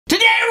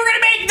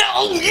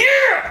oh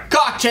yeah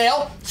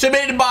cocktail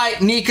submitted by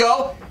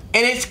Nico,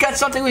 and it's got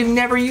something we've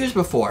never used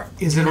before.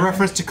 Is it a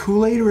reference to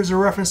Kool-Aid or is it a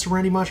reference to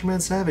Randy Macho Man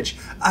Savage?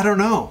 I don't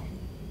know.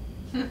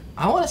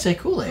 I want to say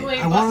Kool-Aid.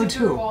 I want to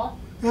too.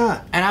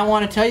 Yeah. And I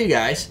want to tell you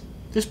guys,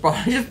 this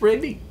product is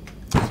pretty neat.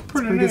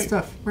 Pretty good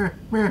stuff.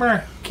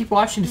 Keep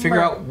watching to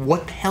figure out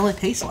what the hell it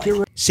tastes like.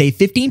 Save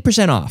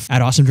 15% off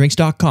at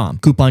awesomedrinks.com.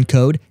 Coupon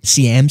code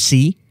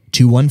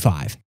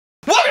CMC215.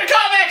 Welcome to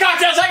Combat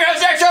Cocktails. I'm your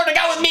host, Derrick Schommer.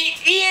 Got with me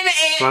Ian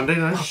and... Sunday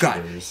Night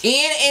Shooters.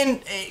 Ian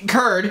and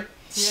Curd. Yeah.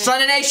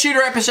 Sunday Night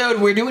Shooter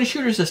episode. We're doing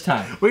shooters this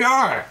time. We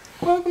are.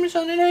 Welcome to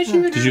Sunday Night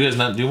Shooters. Did you guys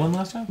not do one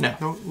last time?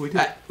 No. We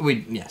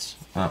did. Yes.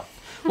 Oh.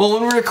 Well,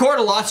 when we record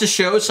lots of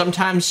shows,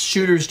 sometimes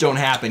shooters don't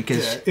happen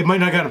because it might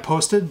not have gotten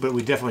posted, but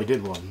we definitely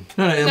did one.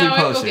 No, it'll be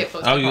posted. Get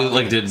posted. Oh, you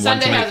like did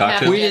Sunday one too many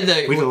cocktails?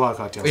 We did a lot of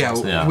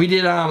cocktails. Yeah, we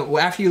did.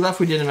 After you left,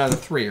 we did another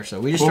 3 or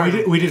so. We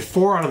just we did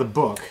 4 out of the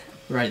book.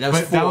 Right, that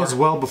was 4. That was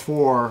well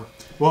before.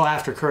 Well,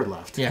 after Curd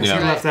left. Yeah,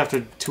 Curd left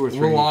after 2 or 3.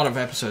 A lot of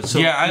episodes. So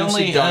yeah, I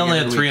only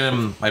had 3 of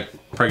them. My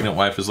pregnant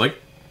wife was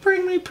like,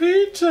 "Bring me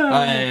pizza."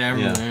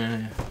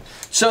 Yeah.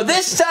 So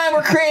this time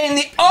we're creating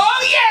the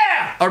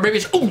or maybe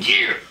it's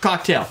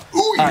cocktail.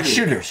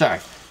 Shooter. Sorry.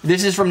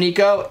 This is from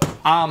Nico.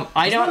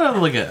 I don't that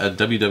like a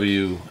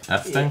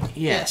WWF thing.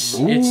 Yes,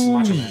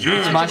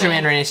 it's Macho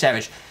Man Randy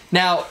Savage.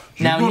 Now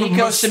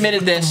Nico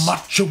submitted this.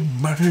 Macho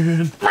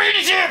Man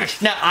Randy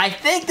Savage. Now I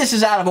think this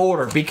is out of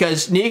order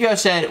because Nico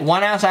said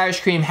 1 ounce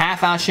Irish cream,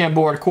 ½ ounce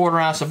Chambord,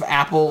 ¼ ounce of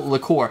apple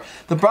liqueur.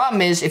 The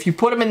problem is if you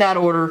put them in that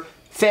order,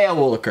 fail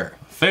will occur.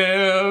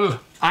 Fail.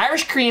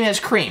 Irish cream has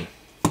cream.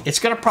 It's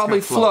going to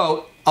probably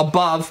float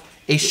above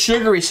a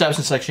sugary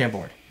substance like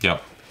Chambord.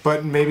 Yep.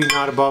 But maybe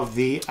not above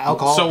the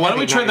alcohol. So why don't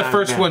we try the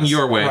first one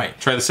your way? Right.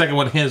 Try the second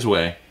one his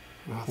way.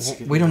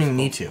 We don't even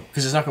need to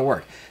because it's not going to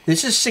work.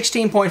 This is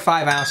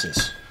 16.5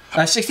 ounces.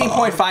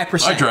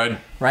 16.5%. I tried.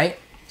 Right?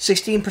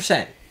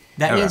 16%.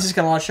 That means it's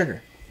got a lot of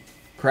sugar.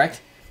 Correct?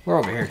 We're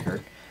over here,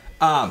 Kurt.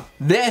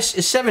 This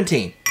is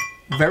 17.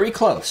 Very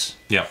close.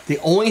 Yep. The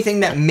only thing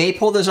that may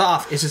pull this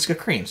off is it's got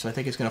cream, so I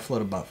think it's going to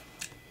float above.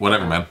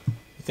 Whatever, man.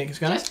 You think it's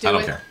going to? I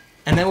don't care.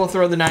 And then we'll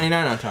throw the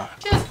 99 on top.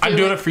 I'm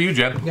doing it for you,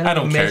 Jen. I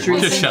don't care.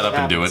 Just shut up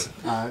and do it.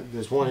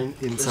 There's one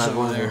inside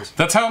one there.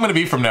 That's how I'm going to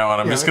be from now on.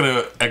 I'm just going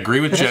to agree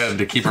with Jen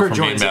to keep her from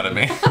being mad at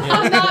me.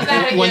 I'm not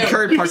mad at you. When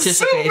Kurt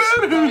participates.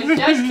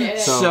 Just kidding.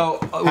 So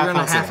we're going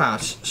to ½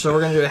 ounce. So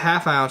we're going to do a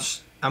 ½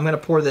 ounce. I'm going to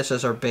pour this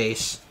as our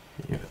base.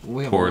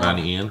 Pour it on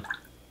Ian.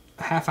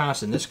 ½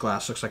 ounce in this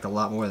glass looks like a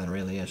lot more than it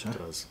really is, huh? It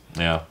does.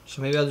 Yeah.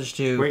 So maybe I'll just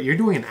do... Wait, you're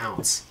doing an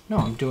ounce? No,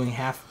 I'm doing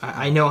half.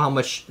 I know how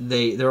much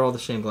they're all the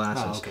same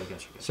glasses. Oh, okay,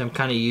 gotcha. So I'm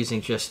kind of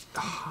using just...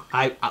 look,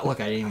 I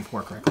didn't even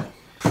pour correctly.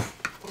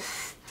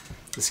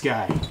 This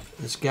guy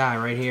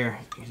right here,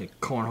 he's a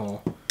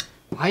cornhole.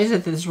 Why is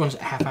it that this one's a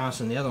 ½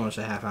 ounce and the other one's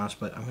a ½ ounce,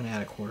 but I'm going to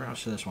add a ¼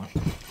 ounce to this one.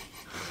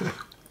 There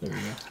we go.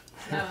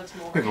 No, it's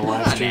more. The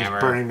live stream's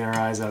burning their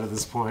eyes out at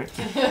this point.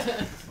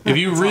 If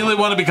you really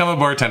want to become a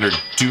bartender,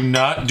 do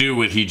not do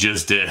what he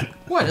just did.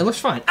 What? It looks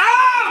fine.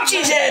 Oh,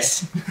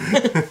 Jesus!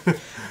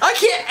 I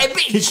can't...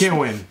 He can't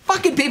win.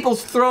 Fucking people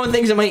throwing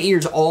things in my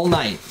ears all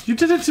night. You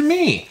did it to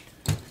me.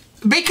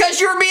 Because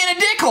you're being a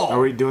dickhole.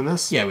 Are we doing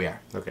this? Yeah, we are.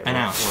 Okay. An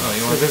ounce. Oh,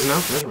 you want there's an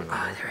ounce measurement.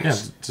 there Yeah,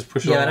 is. just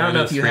push it Yeah, all but I don't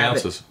know if you 3 have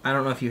ounces. it. I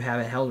don't know if you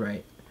have it held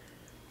right.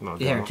 No,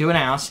 Here, do an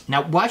ounce.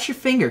 Now watch your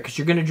finger, because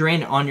you're going to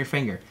drain it on your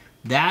finger.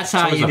 That's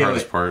how you the do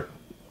hardest it. part.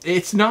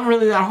 It's not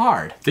really that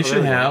hard. They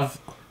should have.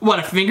 What,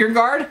 a finger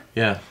guard?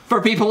 Yeah.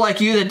 For people like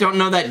you that don't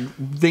know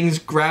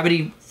that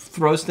gravity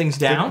throws things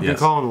down? You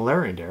call him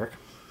layering, Derek.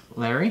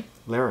 Larry?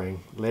 Layering.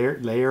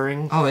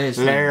 Oh, it is.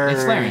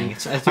 It's layering.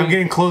 I'm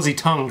getting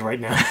closey-tongued right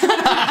now.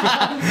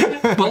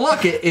 But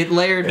look, it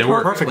layered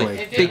perfectly.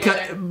 It did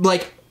Because,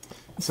 like,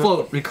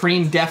 float. The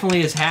cream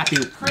definitely is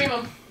happy. Cream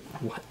them.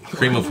 What?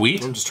 Cream of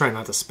wheat? I'm just trying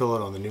not to spill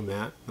it on the new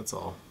mat. That's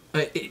all.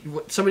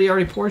 Somebody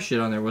already poured shit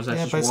on there. Was that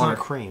just but it's water? not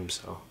cream,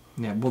 so.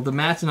 Yeah, well, the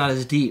mat's not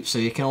as deep, so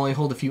you can only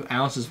hold a few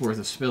ounces worth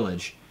of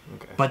spillage.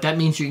 Okay. But that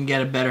means you can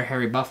get a better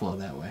hairy buffalo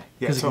that way.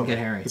 Because it can get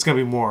hairy. It's going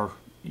to be more,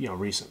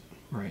 recent.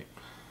 Right.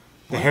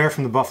 The hair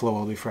from the buffalo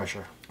will be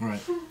fresher.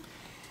 Right.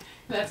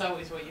 That's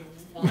always what you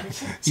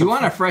want. You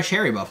want a fresh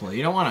hairy buffalo.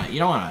 You don't want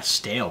a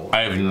stale.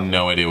 I have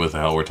no idea what the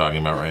hell we're talking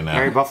about right now.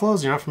 Hairy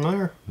buffaloes? You're not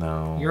familiar?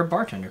 No. You're a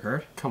bartender,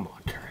 Kurt. Come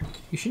on, Kurt.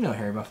 You should know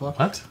hairy buffalo.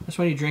 What? That's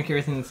why you drink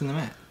everything that's in the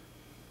mat.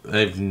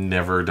 I've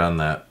never done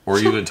that, or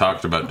even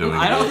talked about doing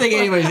I that. don't think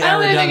anybody's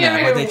ever done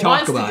that, but they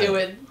talk about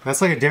it.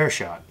 That's like a dare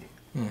shot.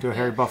 Do a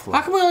hairy buffalo.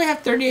 How come we only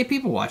have 38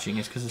 people watching?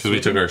 It's because we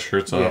took our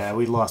shirts off. Yeah,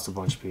 we lost a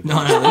bunch of people. No,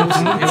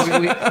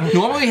 we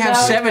normally have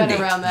 70.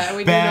 Around that.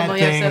 We Bad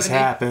normally have things 70.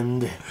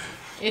 happened.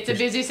 It's a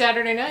busy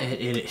Saturday night.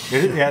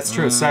 Yeah, it's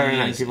true. It's Saturday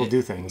night. People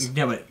do things.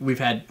 Yeah, but we've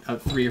had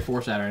 3 or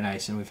 4 Saturday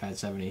nights, and we've had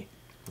 70.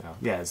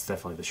 Yeah, it's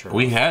definitely the shirt.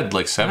 We had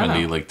like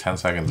 70 like 10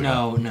 seconds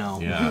ago. No.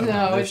 Yeah.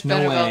 No, it's no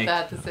better way.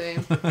 about that the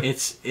same.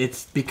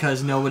 It's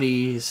because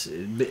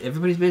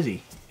everybody's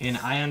busy, and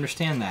I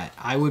understand that.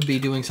 I would be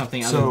doing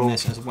something other than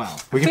this as well.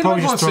 We can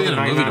probably just throw the movie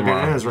 99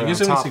 tomorrow. bananas right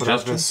on top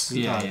without this,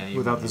 Yeah,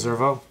 without the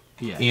Zervo.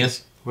 Yeah.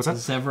 Yes. What's that?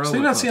 Zevro. So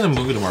you're not seeing a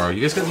movie tomorrow.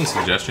 You guys got any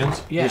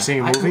suggestions? Yeah. You're seeing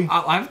a movie?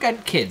 I've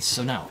got kids,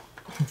 so no.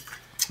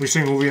 We're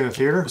seeing a movie in the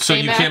theater? So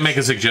you Baymax. can't make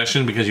a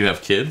suggestion because you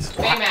have kids?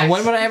 Baymax.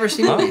 When would I ever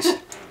see movies?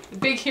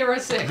 Big Hero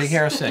 6. Big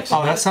Hero 6.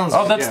 Oh, that sounds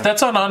Oh, good,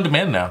 that's on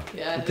demand now.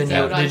 Yeah, it's Then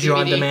out did you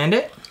on DVD. demand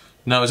it?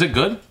 No, is it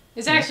good?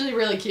 It's actually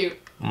really cute.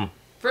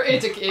 For,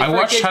 it's a, I for a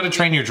watched kid's How to movie.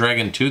 Train Your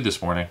Dragon 2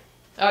 this morning.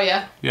 Oh,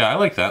 yeah? Yeah, I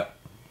like that.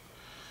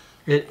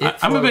 It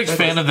I'm a big floats.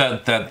 fan of that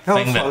Oh,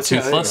 thing, it that floats, yeah,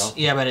 there you toothless. go.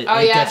 Yeah, but it, Oh,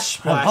 it yeah. gets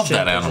splashed. I love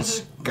that in animal. 'cause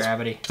it's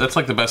gravity. That's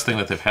like the best thing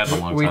that they've had in a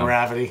long We- time.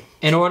 Gravity.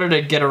 In order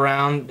to get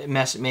around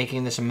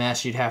making this a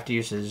mess, you'd have to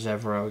use the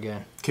Zevro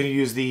again. Can you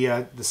use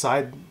the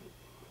side?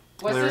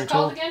 What's Layering this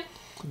called tool? again?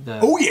 The,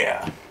 Oh,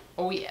 yeah!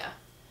 Oh, yeah.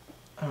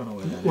 I don't know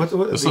what that is.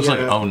 What, This looks like,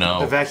 oh,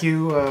 no. The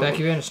vacuum.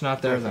 Vacuum in, it's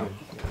not there though.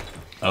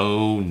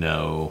 Oh,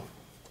 no.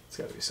 It's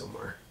got to be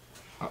somewhere.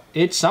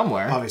 It's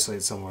somewhere. Obviously,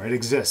 it's somewhere. It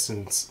exists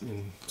in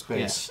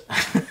space.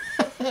 Yes.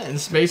 In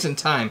space and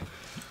time.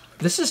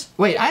 This is.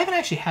 Wait, I haven't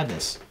actually had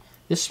this.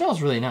 This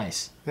smells really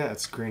nice. Yeah,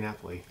 it's green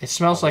apple-y. It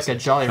smells like a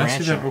Jolly Can I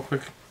see that Rancher. real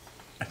quick?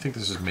 I think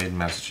this is made in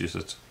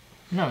Massachusetts.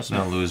 No, it's No,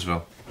 not.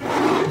 Louisville.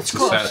 It's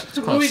close. It's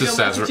a Louisville,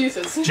 Sazerac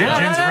Massachusetts. Jen's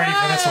ready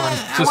for this one.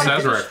 it's a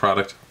Sazerac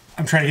product.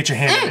 I'm trying to get your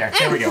hand in there.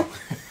 There we go.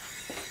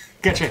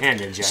 Get your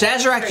hand in, Jen.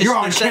 Sazerac is You're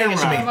on sending it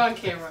to camera. I'm me. on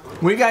camera.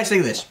 What do you guys think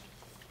of this?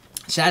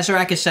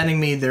 Sazerac is sending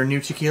me their new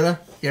tequila.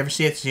 You ever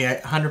see it? It's the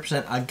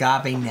 100%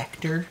 agave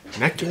nectar.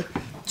 Nectar?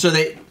 So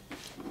they,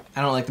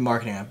 I don't like the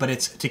marketing on it, but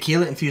it's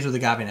tequila infused with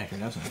agave nectar,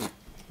 doesn't it?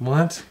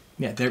 What?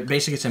 Yeah, they're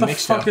basically it's a The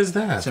mixed fuck dough. is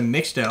that? It's a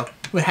mixed dough.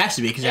 Well, it has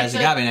to be because it has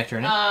It's agave nectar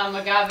in it.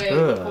 Agave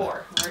liqueur.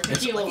 Or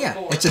tequila Yeah,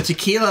 liqueur. it's a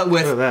tequila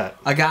with Look at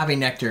agave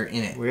nectar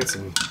in it. We got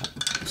some.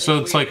 So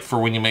it's like for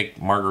when you make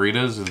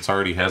margaritas, it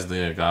already has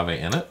the agave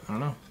in it? I don't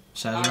know.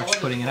 Sazerac's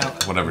putting it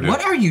out. Whatever, dude.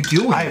 What are you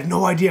doing? I have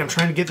no idea. I'm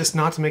trying to get this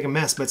not to make a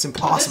mess, but it's This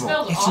impossible.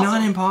 smells It's awesome.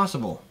 not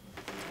impossible.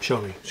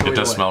 Show me. Show me It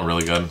does the way. smell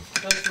really good.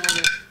 It does smell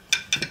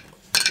good.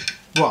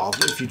 Well,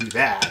 if you do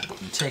that.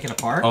 You take it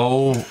apart.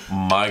 Oh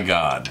my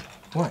god.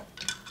 What?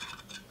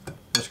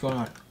 What's going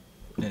on?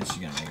 This is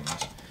gonna make a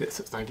mess. Yes,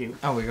 thank you.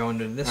 Oh, we're going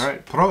to this. All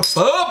right, Prost.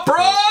 Oh,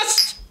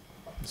 Prost!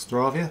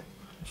 Stravia.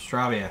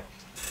 Stravia.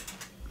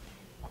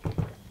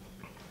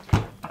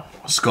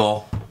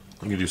 Skull.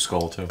 You can do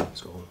skull too.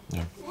 Skull.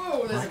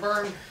 Whoa, this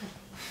burn.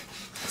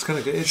 It's kind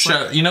of good. It's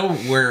Shut, you know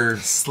where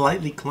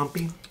slightly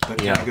clumpy,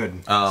 but yeah.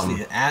 good.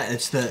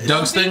 It's the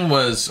Doug's thing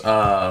was You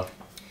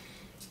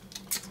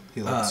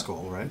like the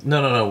skull, right?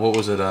 no, what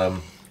was it?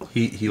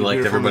 He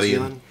liked You're from everybody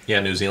New in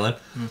Zealand? New Zealand.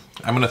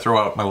 I'm gonna throw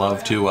out my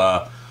love to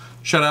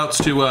shout outs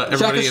to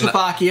everybody in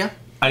Czechoslovakia.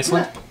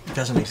 Iceland. It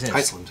doesn't exist.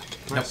 Iceland.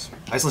 Nice.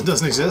 Iceland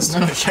doesn't exist.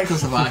 No,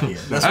 Czechoslovakia.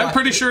 That's I'm why-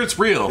 pretty sure it's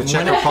real. The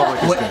Czech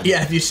Republic is What, good.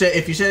 yeah, if you say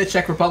the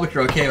Czech Republic,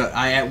 you're okay. But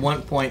I at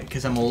one point,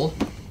 because I'm old,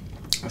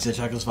 I said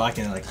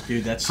Czechoslovakia, and they're like,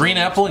 dude, that's Green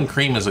apple and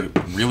cream is a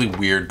really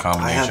weird I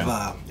combination.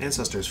 have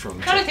ancestors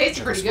from. Kinda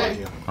tasted pretty good.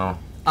 Czechoslovakia.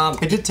 Oh.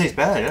 It did taste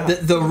bad, yeah.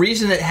 The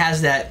reason it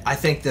has that, I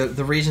think the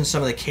reason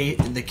some of the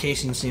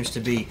casing seems to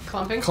be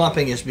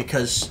Clumping? is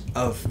because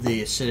of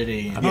the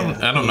acidity.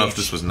 I don't know if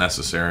this was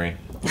necessary.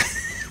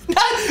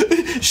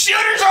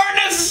 Shooters aren't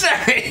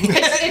necessary.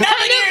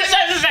 Nothing here is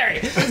necessary.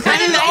 This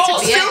kinda is nice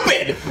all at the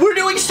end. stupid. We're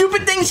doing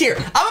stupid things here.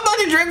 I'm about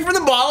to drink from the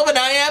bottle of a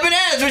 99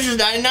 bananas, which is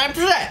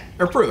 99%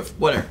 or proof,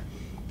 whatever.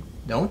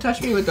 Don't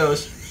touch me with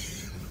those.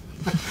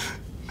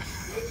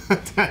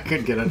 I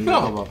couldn't get under your No.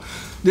 elbow.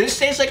 This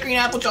tastes like green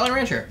apple Jolly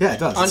Rancher. Yeah, it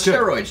does. On It's good.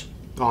 steroids.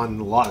 On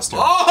a lot of stuff.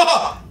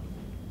 Oh!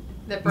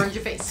 That burns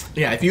your face.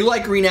 Yeah, if you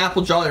like green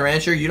apple Jolly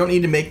Rancher, you don't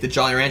need to make the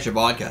Jolly Rancher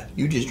vodka.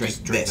 You just drink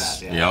this.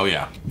 that, Yeah, oh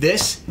yeah.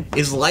 This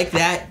is like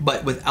that,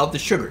 but without the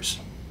sugars.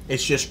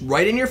 It's just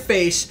right in your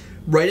face,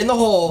 right in the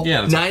hole.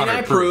 Yeah, it's 99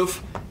 100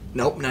 proof.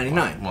 Nope,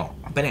 99. Well.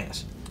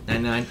 Bananas.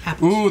 99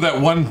 apples. Ooh, that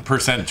 1%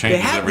 changes They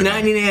have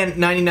everything.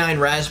 99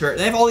 raspberry.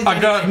 They have all these I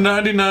got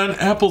 99 99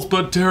 apples,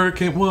 but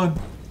Derrick ain't one.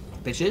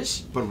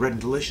 bitches. But Red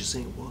and Delicious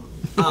ain't one.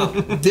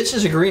 This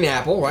is a green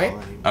apple, right?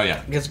 Oh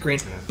yeah. It's green.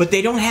 But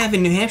they don't have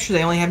in New Hampshire,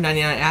 they only have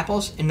 99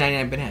 apples and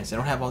 99 bananas. They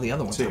don't have all the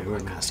other ones. So we're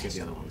gonna get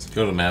the other ones.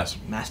 Go to mass.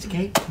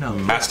 Masticate? No.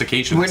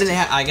 Mastication. Where do they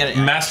have? I got it.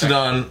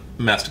 Mastodon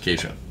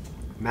mastication.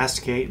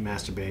 Masticate,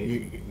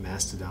 masturbate,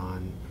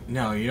 mastodon.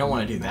 No, you don't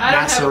want to do I that.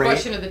 don't have a Macerate.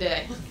 question of the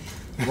day.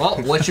 Well,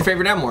 what's your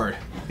favorite M word?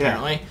 Yeah.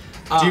 Apparently.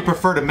 Do you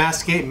prefer to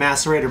masticate,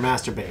 macerate, or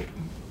masturbate?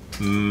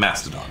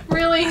 Mastodon.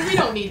 Really? We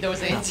don't need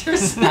those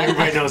answers.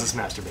 Everybody knows it's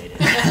masturbating.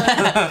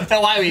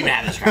 So why we even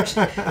have this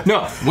question?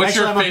 No. What's Actually,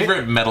 your I'm a big-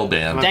 favorite metal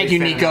band? I'm a Thank big you,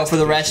 fan of Nico, for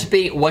the masturbation.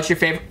 recipe. What's your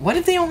favorite? What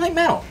if they don't like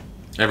metal?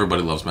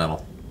 Everybody loves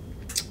metal.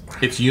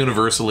 It's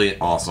universally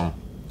awesome.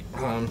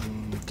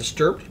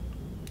 Disturbed?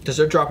 Because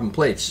they're dropping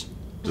plates.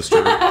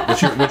 Disturbed.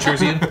 What's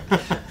yours, Ian?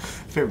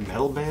 Favorite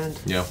metal band?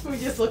 Yeah. We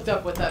just looked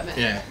up what that meant.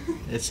 Yeah.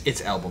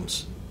 It's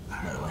albums.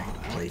 By the way,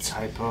 plates.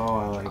 Typo,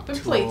 I like Open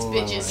Tool, plates, I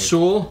bitches.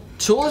 Tool.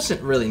 Tool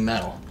isn't really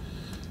metal.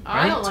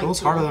 I don't like Tool's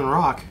Tool. harder than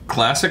rock.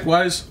 Classic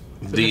wise,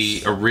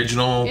 the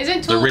original,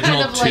 Isn't the Tool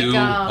original kind of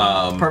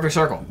like, two Perfect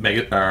Circle.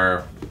 mega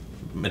or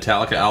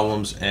Metallica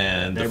albums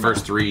and the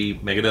first 3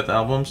 Megadeth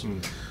albums.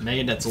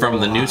 Megadeth's From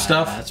the new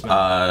stuff, That's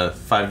bad.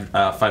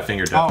 Five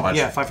Finger Death Oh Punch.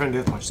 yeah, 5 Finger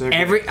Death Punch. They're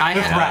Every- good. I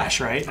They're have- thrash,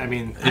 right? I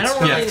mean, I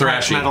don't Yeah, really-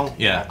 thrashy. metal.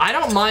 Yeah. I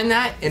don't mind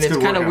that, and it's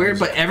good kind of workout weird.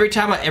 music. But every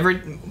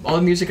time all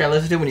the music I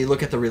listen to, when you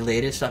look at the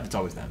related stuff, it's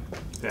always them.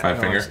 yeah, Five they're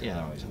Finger. always-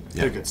 Yeah, always them.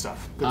 They're good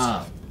stuff. Good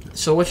stuff.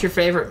 So, what's your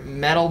favorite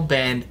metal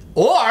band?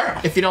 Or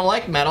if you don't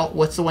like metal,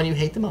 what's the one you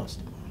hate the most?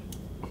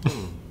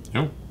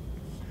 Ooh.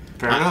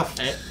 Fair enough.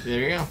 There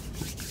you go.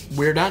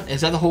 We're done.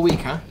 Is that the whole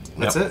week, huh?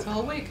 That's Yep. it. The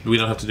whole week. We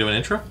don't have to do an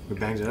intro? We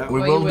banged it out. We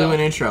Well, will you do will. an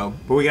intro.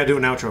 But we gotta do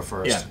an outro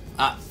first.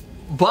 Yeah.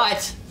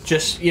 But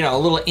just a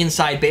little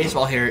inside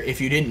baseball here.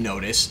 If you didn't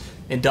notice,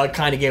 and Doug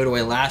kind of gave it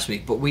away last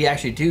week, but we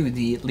actually do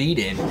the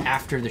lead-in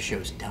after the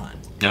show's done.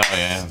 Oh,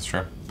 yeah, that's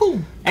true.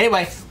 Boom.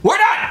 Anyway, we're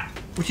done.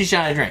 We'll teach you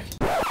how to drink.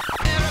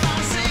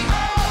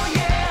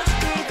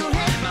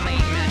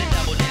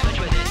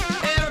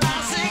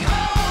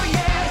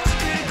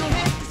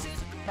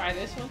 Try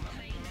this one.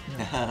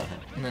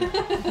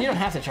 You don't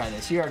have to try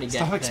this. You already get.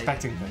 Stop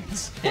expecting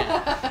things.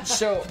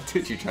 So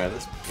Did you try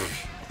this?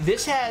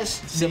 this has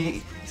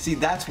See,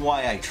 that's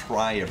why I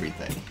try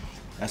everything.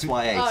 That's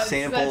why I Oh,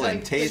 sample that's like-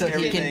 and taste So he can-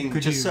 everything,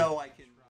 could just you- so I can.